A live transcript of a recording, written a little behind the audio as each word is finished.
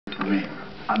me.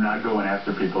 I'm not going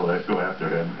after people that go after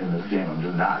him in this game. I'm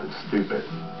just not. It's stupid.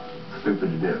 It's stupid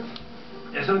to do.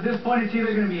 Yeah, so at this point, it's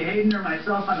either going to be Hayden or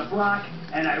myself on the block,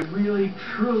 and I really,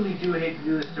 truly do hate to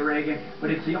do this to Reagan,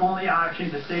 but it's the only option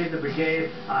to save the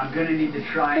brigade. I'm going to need to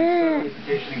try and slowly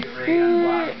petition and get Reagan on the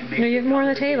block. And make you have more on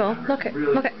the table. Look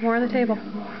at more on the table.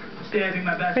 Stabbing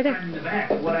my best friend in the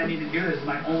back. What I need to do is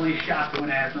my only shot to win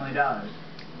 $500,000.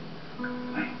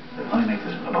 Let me make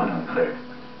this abundantly clear.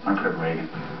 I'm Kurt Reagan.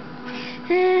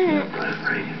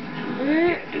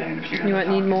 You want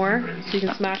need more? So you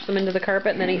can smash them into the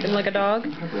carpet and then eat them like a dog?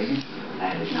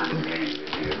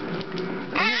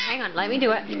 Hang on, let me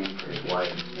do it.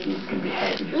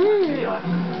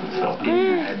 So,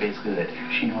 basically, that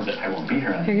she knows that I won't be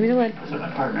here. Here, give me the lid. So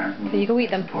my partner. So you go eat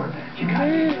them.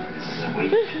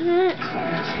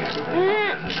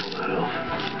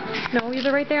 No, these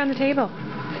are right there on the table.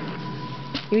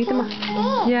 You eat them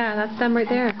all. Yeah, that's them right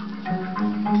there.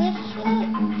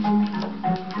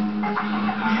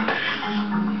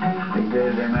 Big day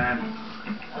today, man.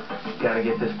 Gotta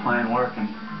get this plan working.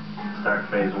 Start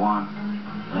phase 1.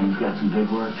 Lane's got some big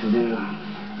work to do.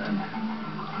 And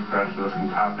the rest of us can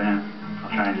pop in. I'll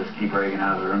try and just keep Reagan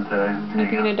out of the room today. You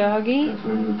being a doggy? That's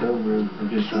what we told her. We're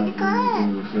just trying to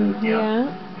do. Yeah.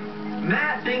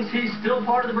 Matt thinks he's still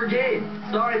part of the brigade.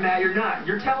 Sorry, Matt, you're not.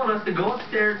 You're telling us to go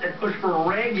upstairs and push for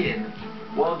Reagan.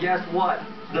 Well, guess what?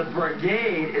 The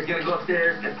brigade is going to go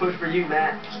upstairs and push for you,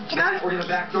 Matt. Matt, we're going to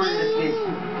backdoor you this week.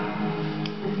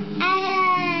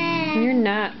 You're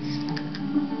nuts.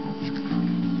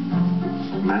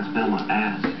 Matt's been on my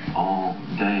ass all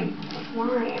day.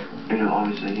 Why? You know,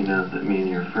 obviously he knows that me and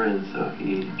you're friends, so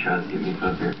he tries to get me put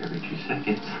up here every 2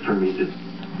 seconds for me to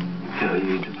tell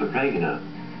you to put Reagan up.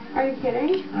 Are you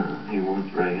kidding? He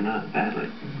wants Reagan up badly.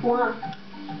 Why?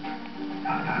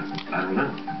 I don't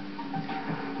know.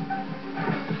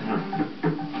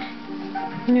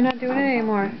 You're not doing it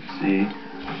anymore. See,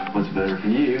 what's better for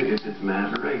you if it's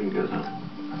Matt or Reagan goes on?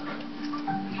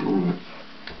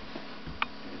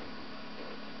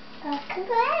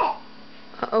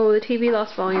 Uh-oh, the TV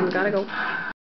lost volume. Gotta go.